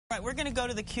All right, we're going to go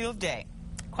to the cue of day.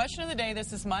 Question of the day,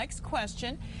 this is Mike's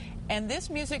question, and this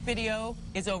music video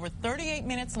is over 38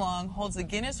 minutes long, holds the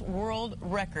Guinness World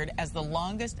Record as the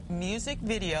longest music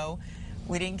video.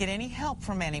 We didn't get any help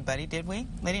from anybody, did we?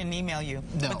 They didn't email you.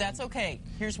 No. But that's okay.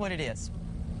 Here's what it is.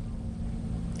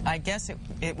 I guess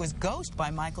it was Ghost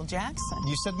by Michael Jackson.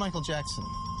 You said Michael Jackson.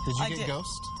 Did you get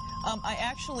Ghost? I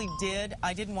actually did.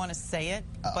 I didn't want to say it,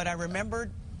 but I remembered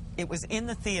it was in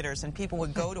the theaters, and people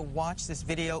would go to watch this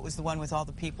video. It was the one with all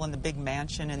the people in the big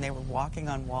mansion, and they were walking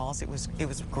on walls. It was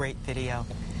a great video.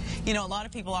 You know, a lot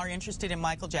of people are interested in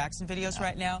Michael Jackson videos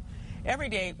right now. Every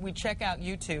day we check out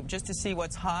YouTube just to see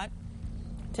what's hot.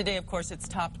 Today, of course, it's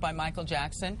topped by Michael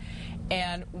Jackson.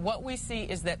 And what we see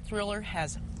is that Thriller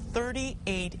has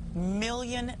 38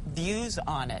 million views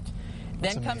on it.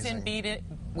 Then comes in Beat It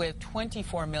with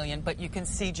 24 million, but you can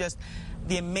see just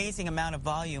the amazing amount of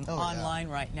volume online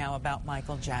right now about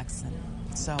Michael Jackson.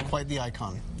 So quite the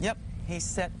icon. Yep, he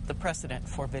set the precedent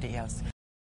for videos.